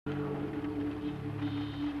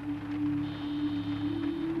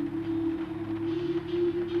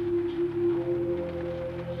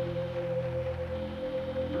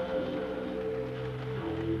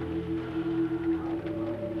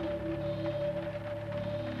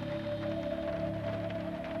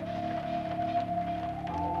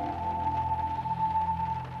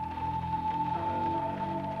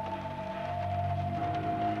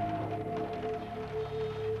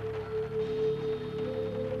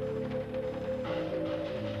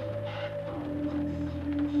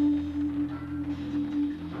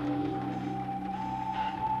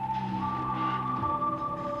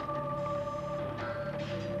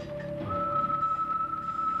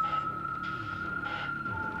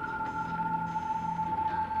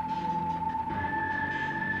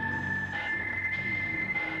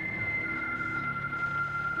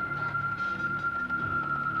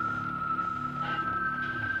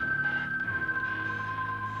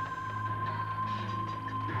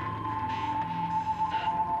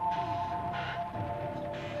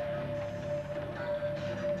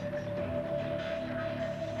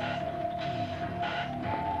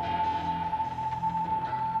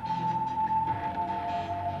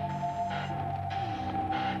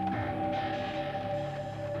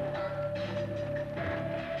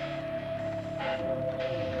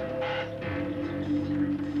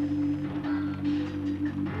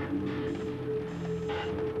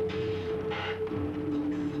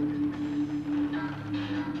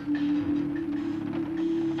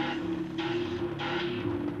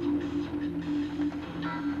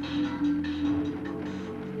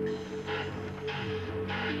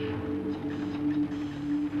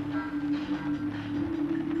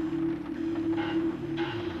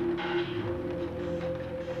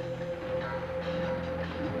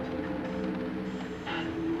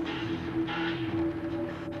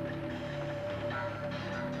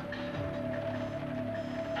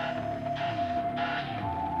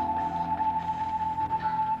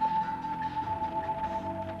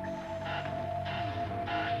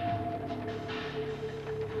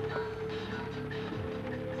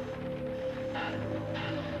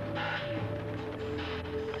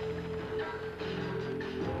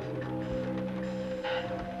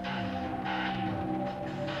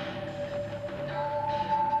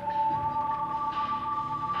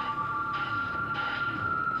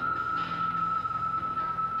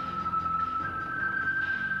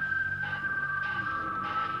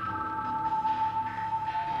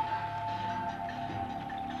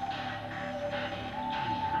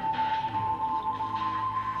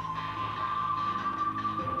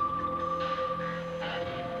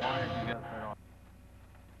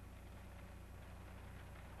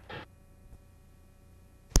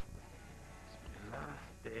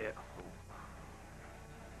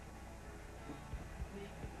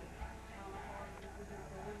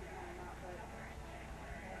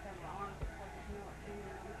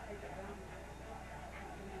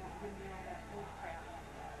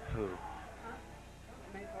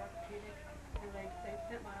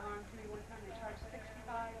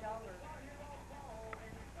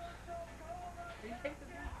Do you take the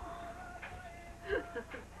big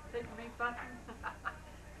take the big button?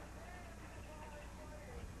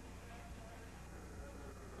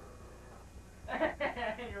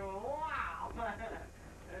 Wow!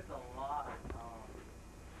 That's a lot.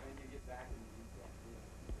 When you get back and you can't see it.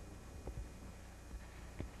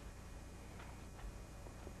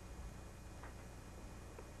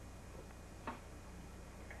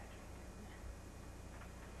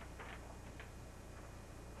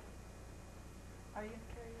 Are you going to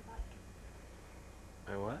carry your bike?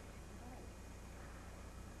 My what?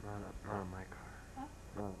 Not on my car. Huh?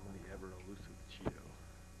 Not on the ever elusive Cheeto.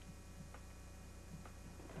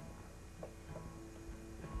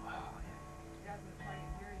 Wow, yeah.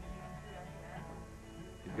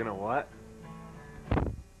 He's gonna what?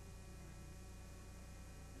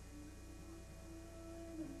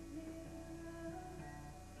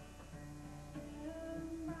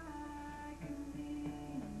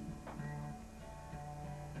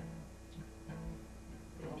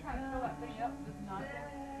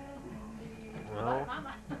 Well, I'm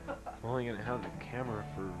only gonna have the camera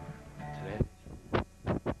for today. Got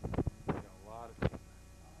a lot of things.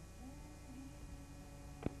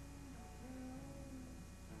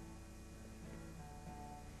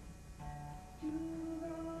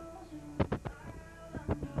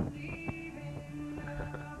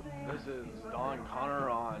 This is Don Connor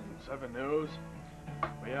on 7 News.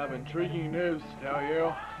 We have intriguing news to tell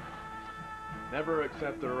you. Never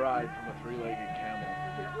accept a ride from a three-legged camel.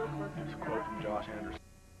 It's a quote from Josh Anderson.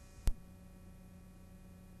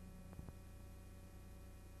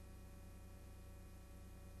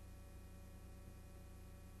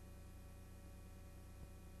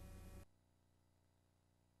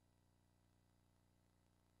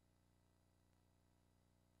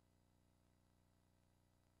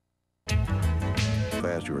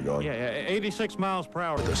 Fast you were going. Yeah, 86 miles per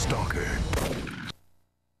hour. The stalker.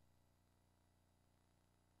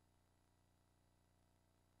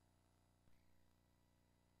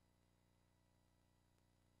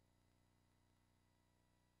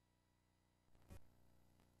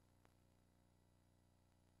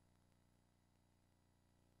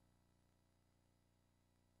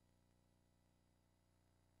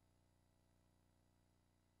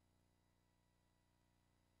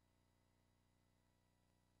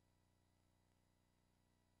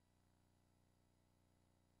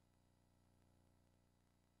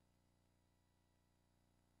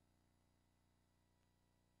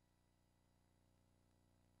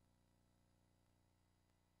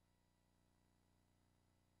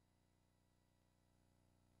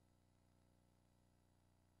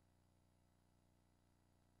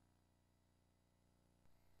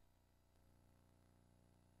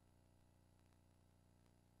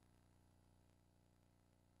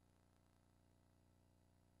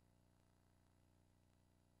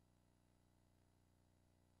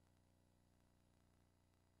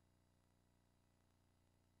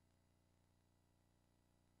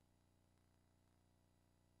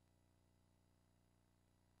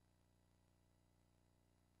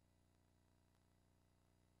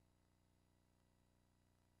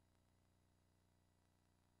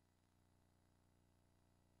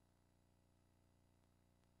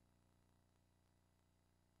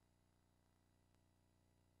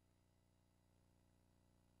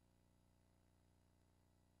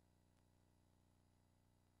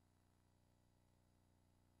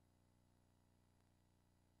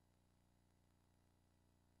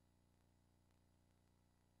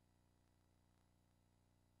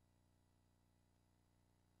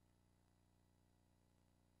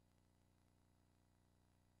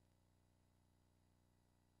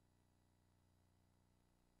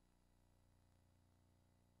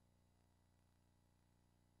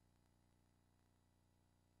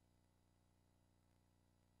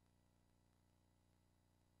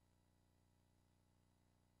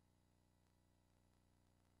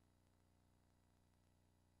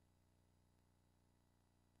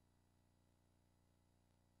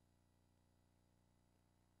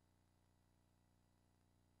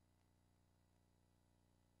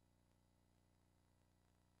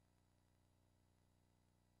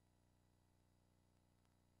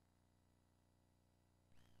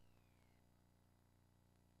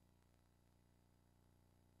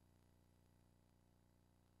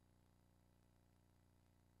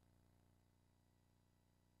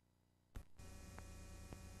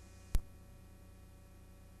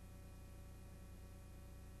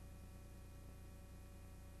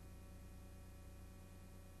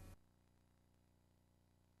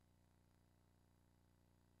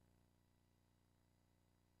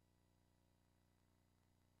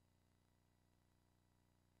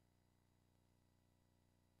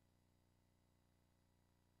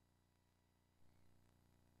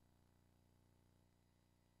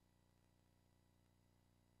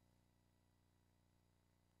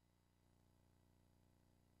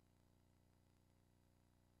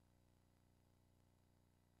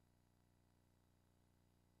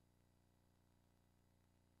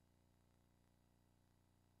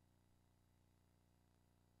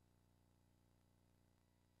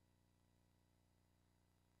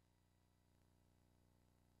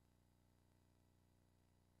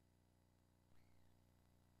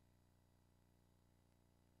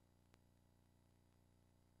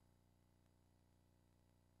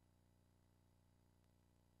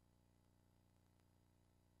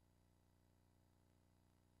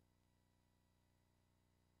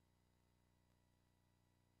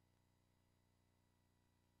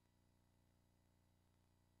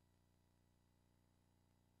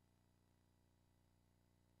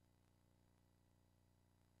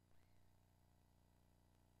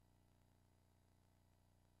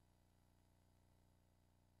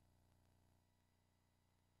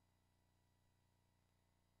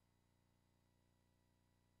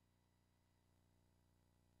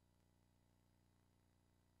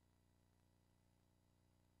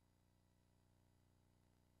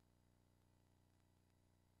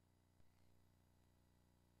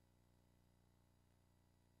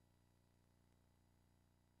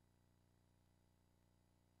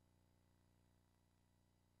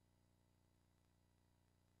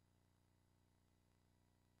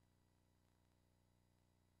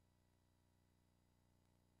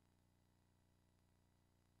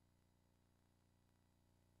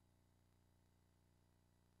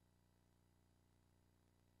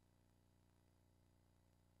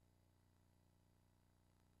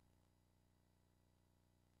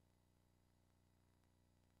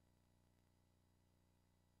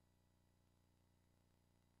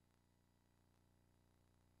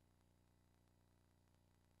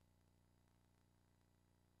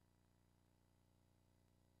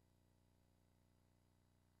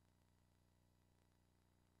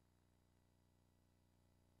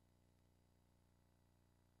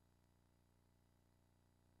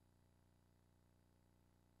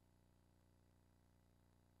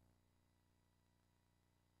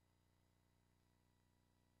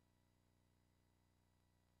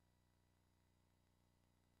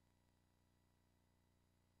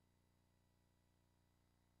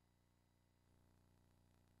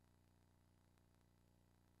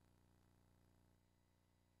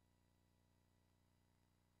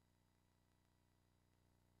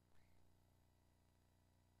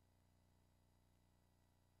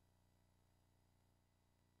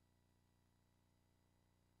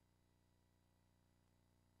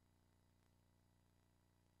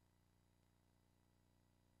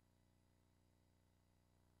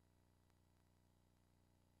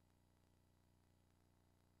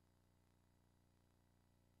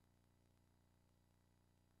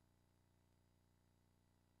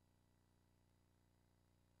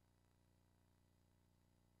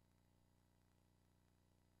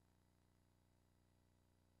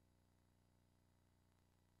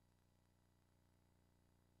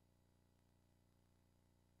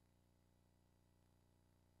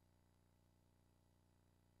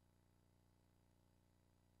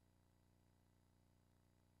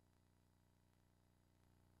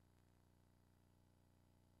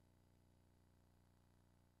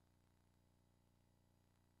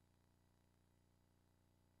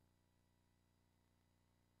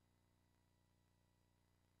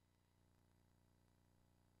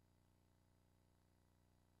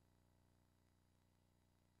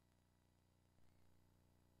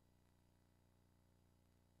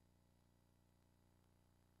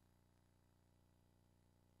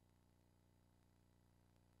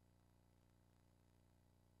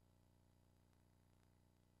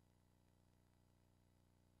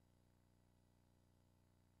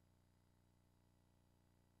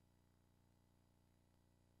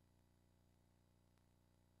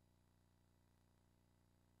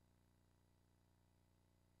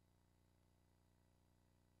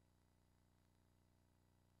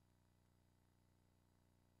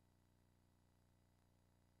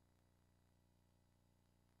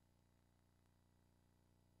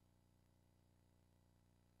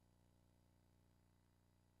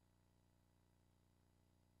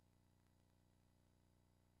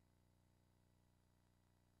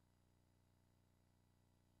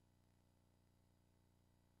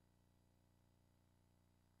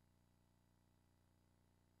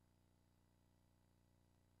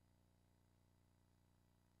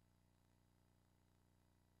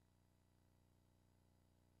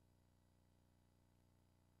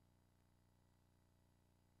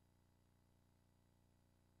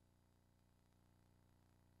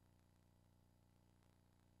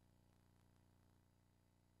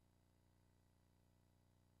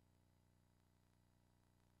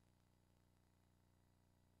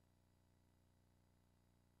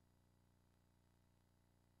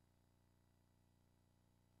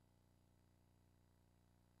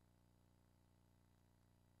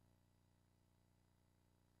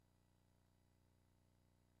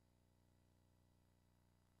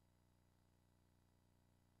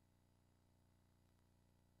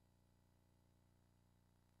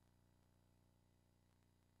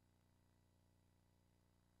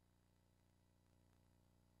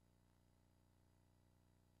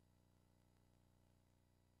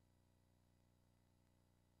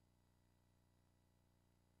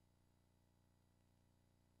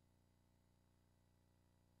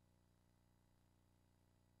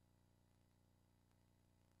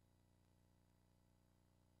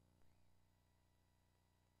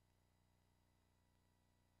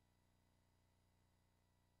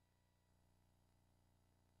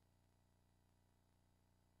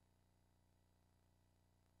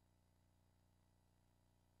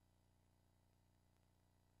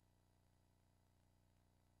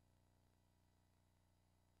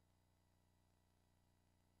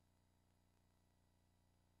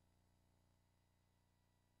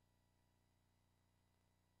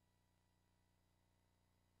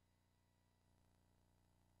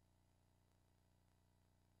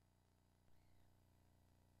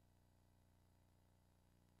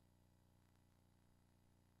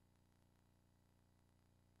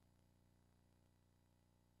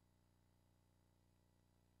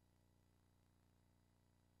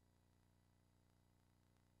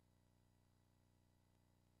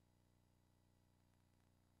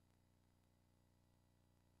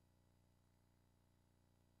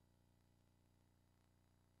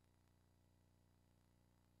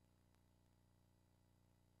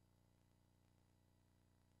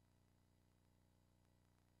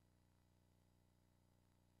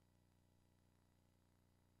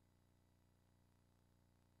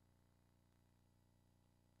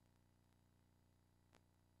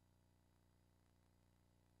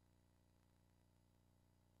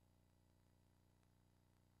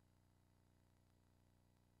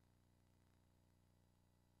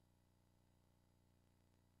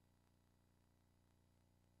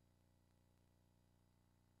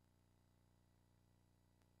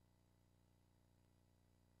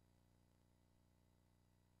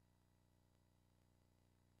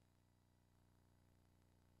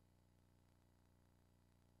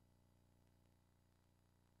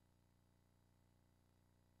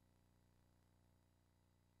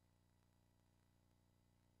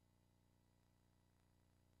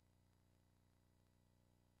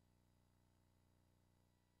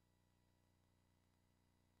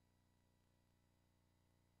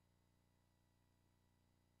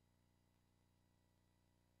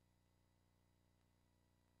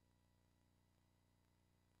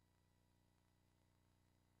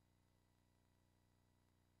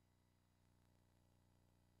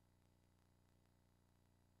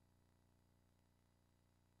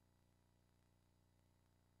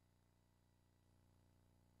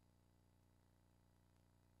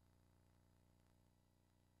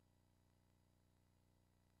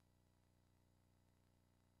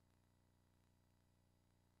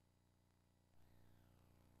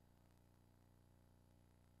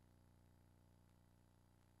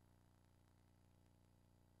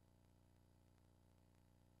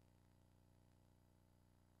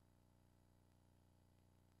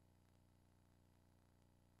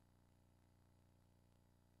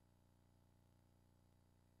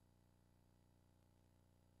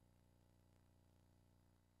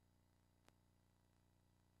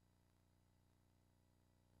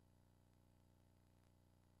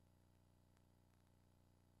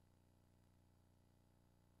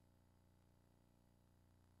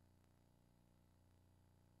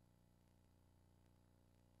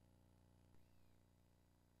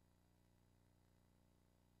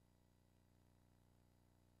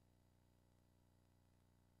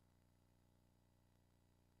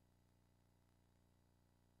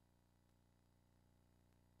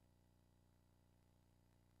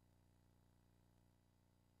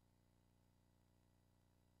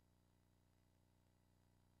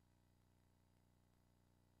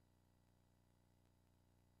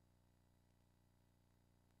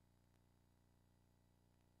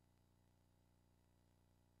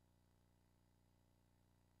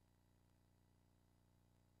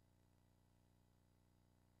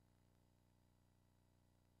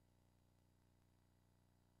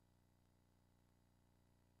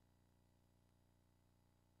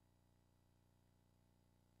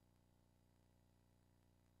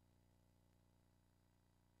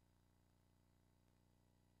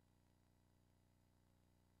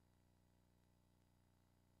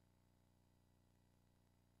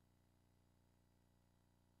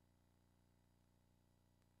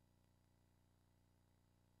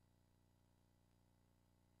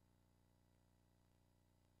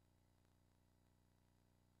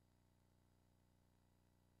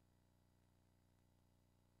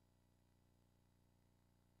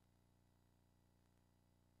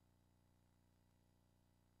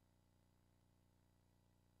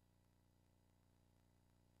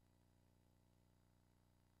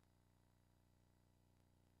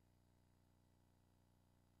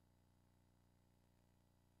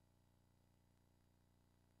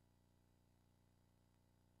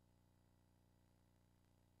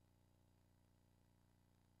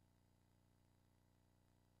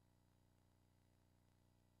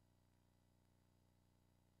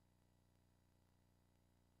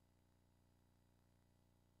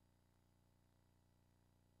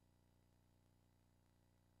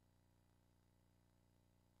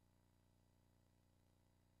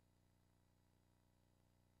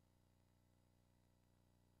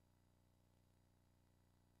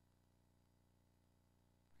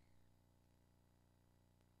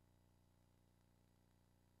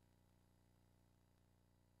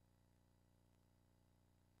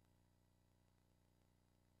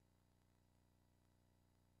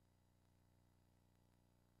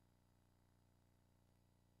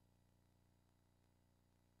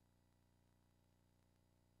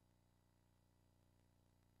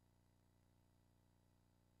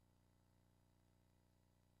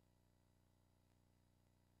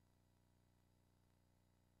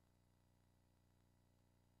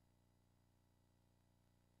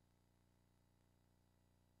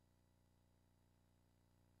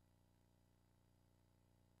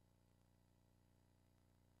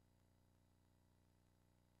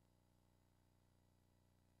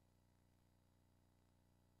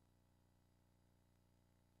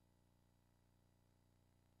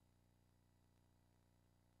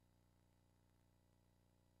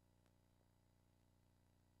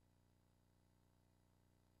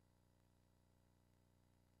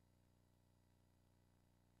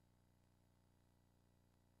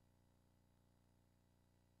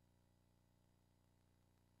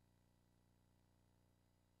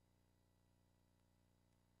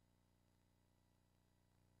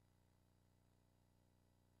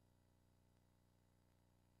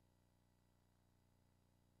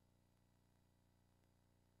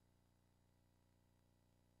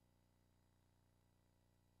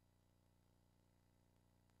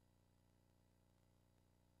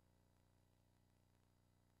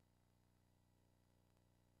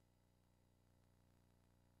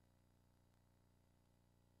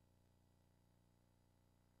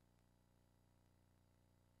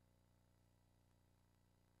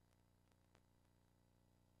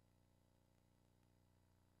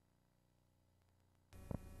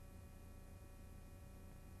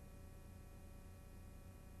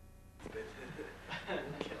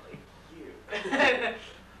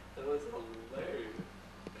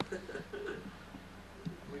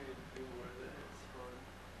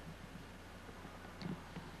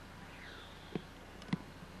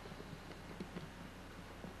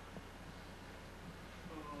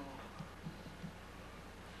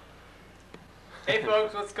 Hey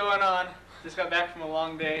folks, what's going on? Just got back from a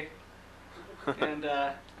long day, and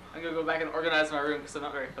I'm gonna go back and organize my room because I'm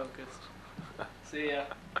not very focused. See ya.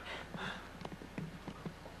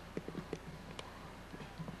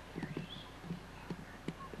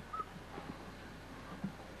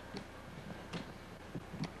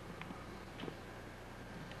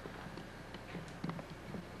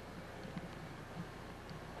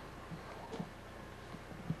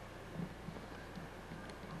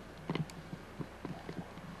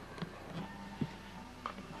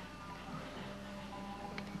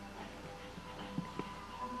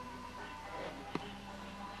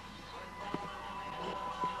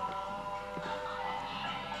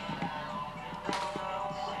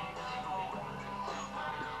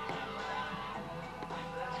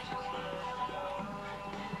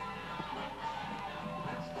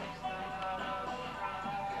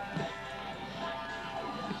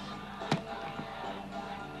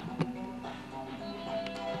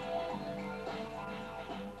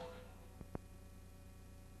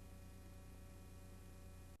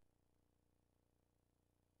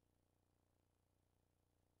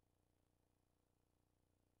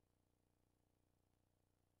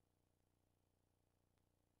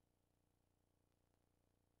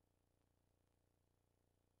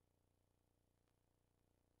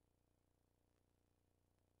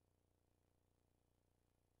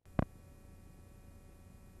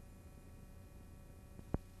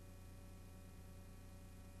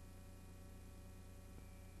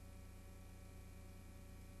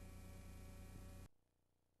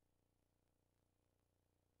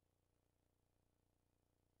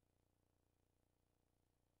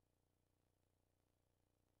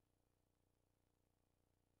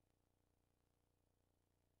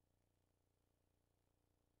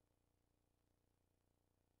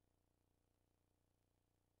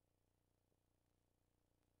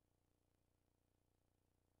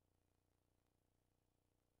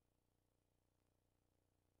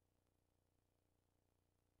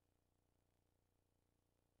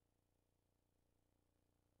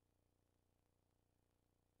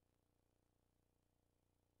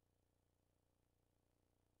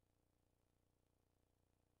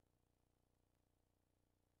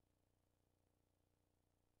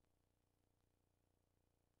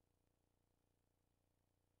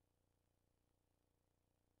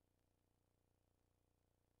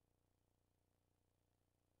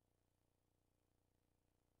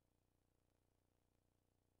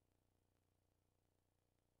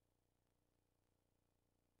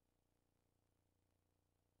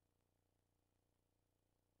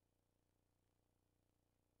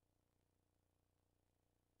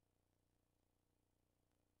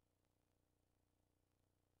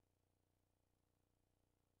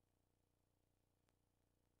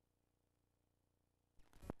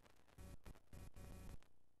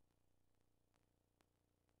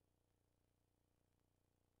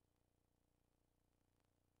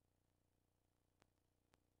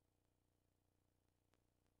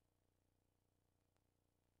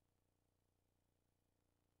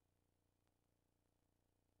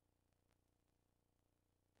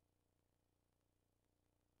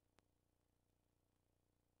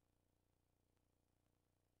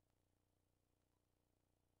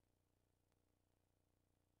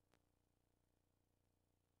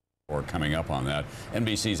 Or coming up on that.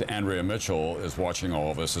 NBC's Andrea Mitchell is watching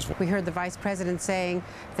all of this as well. We heard the vice president saying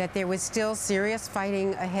that there was still serious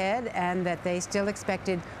fighting ahead and that they still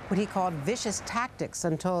expected what he called vicious tactics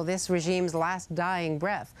until this regime's last dying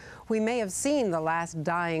breath. We may have seen the last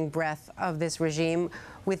dying breath of this regime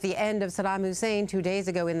with the end of Saddam Hussein 2 days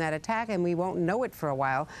ago in that attack, and we won't know it for a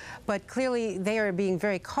while. But clearly, they are being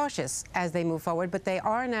very cautious as they move forward. But they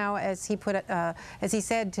are now, as he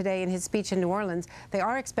said today in his speech in New Orleans, they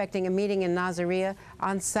are expecting a meeting in Nasiriyah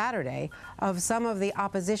on Saturday of some of the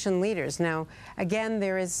opposition leaders. Now, again,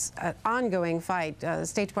 there is an ongoing fight.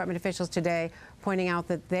 State Department officials today pointing out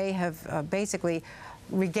that they have basically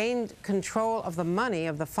regained control of the money,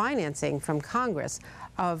 of the financing from Congress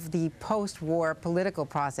of the post-war political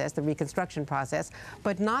process, the reconstruction process,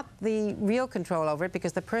 but not the real control over it,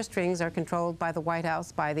 because the purse strings are controlled by the White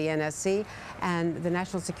House, by the NSC, and the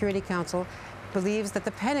National Security Council believes that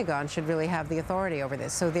the Pentagon should really have the authority over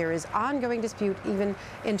this. So there is ongoing dispute even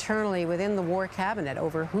internally within the War Cabinet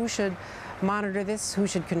over who should monitor this, who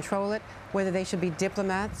should control it, whether they should be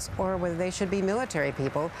diplomats or whether they should be military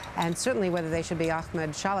people, and certainly whether they should be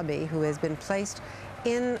Ahmed Shalabi, who has been placed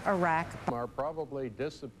in Iraq. Are probably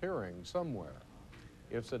disappearing somewhere.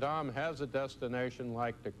 If Saddam has a destination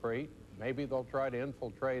like Tikrit, maybe they'll try to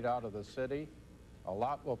infiltrate out of the city. A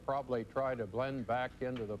lot will probably try to blend back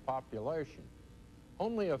into the population.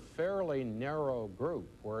 only a fairly narrow group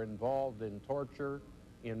were involved in torture,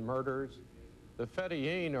 in murders. The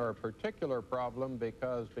Fedayeen are a particular problem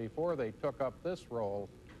because before they took up this role,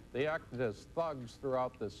 they acted as thugs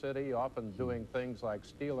throughout the city, often doing things like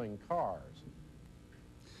stealing cars.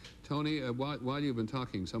 Tony, while you've been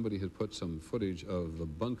talking, somebody had put some footage of the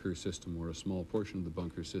bunker system, or a small portion of the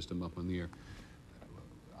bunker system, up on the air.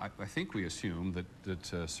 I think we assume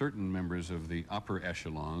that certain members of the upper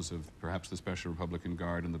echelons of perhaps the Special Republican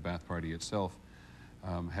Guard and the Ba'ath Party itself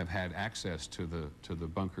have had access to the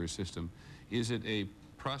bunker system. Is it a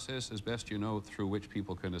process, as best you know, through which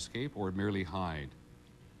people can escape or merely hide?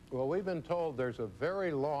 Well, we've been told there's a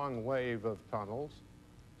very long wave of tunnels.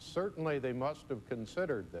 Certainly they must have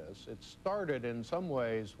considered this. It started in some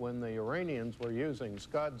ways when the Iranians were using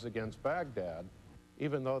Scuds against Baghdad,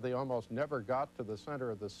 even though they almost never got to the center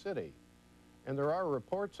of the city. And there are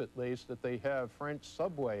reports, at least, that they have French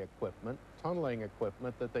subway equipment, tunneling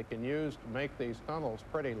equipment, that they can use to make these tunnels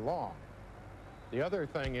pretty long. The other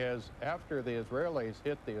thing is, after the Israelis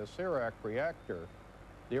hit the Asirak reactor,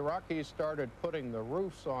 the Iraqis started putting the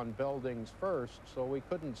roofs on buildings first, so we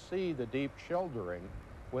couldn't see the deep shouldering.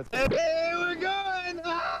 Hey, we're going!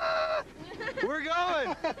 Ah! We're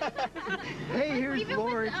going! Hey, here's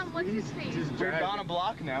Lawrence. What's his face? We're on a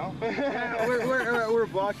block now. we're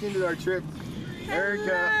blocking into our trip.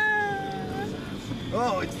 Erika.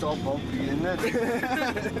 Oh, it's all bumpy, isn't it?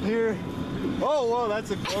 Here. Oh, whoa,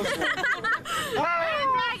 that's a close one.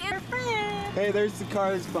 Hey, there's the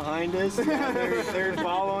cars behind us. They're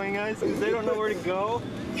following us because they don't know where to go.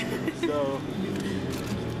 So.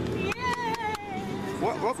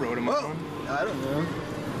 What road am I on? I don't know.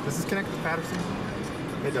 Does this connect with Patterson?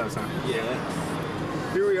 It does, huh? Yeah.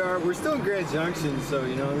 Here we are. We're still in Grand Junction, so,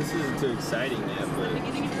 you know, this isn't too exciting yet, but...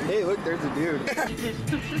 Hey, look, there's a dude.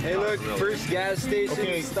 Hey, look, first gas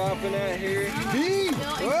station stopping at here. Me?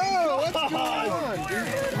 Whoa, what's going on?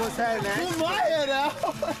 You must have an accident. Pull my head out.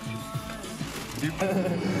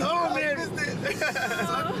 Oh, man.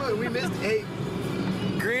 We missed it. Hey,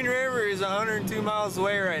 Green River is 102 miles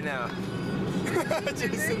away right now. Look,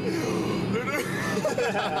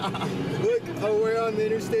 oh, we're on the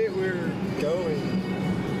interstate. We're going.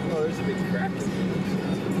 Oh, there's a big crack.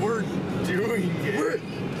 We're doing it. We're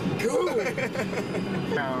going.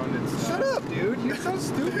 Shut up, dude. You're so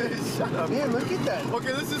stupid. Shut up. Man, look at that.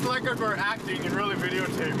 Okay, this is like if we're acting and really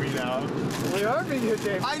videotape me now. We are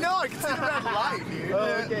videotaping. I know, I can see the red light, dude.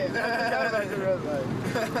 Oh, okay. I forgot about the red light.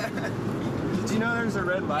 Did you know there's a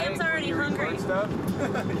red light? I'm already hungry. Stuff?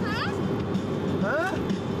 Huh?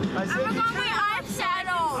 I said I'm on my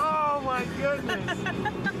eyeshadow. Oh my goodness.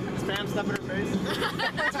 Spam stuff in her face.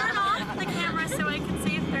 Turn off the camera so I can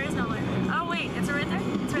see if there is no light. Oh wait, is it right there?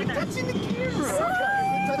 It's right there. You're touching the camera.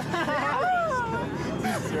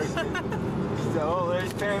 So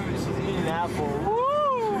there's Pam. She's eating an apple.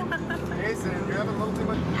 Woo! Jason, you're having a little too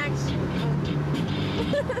much. Action.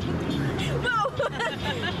 Whoa!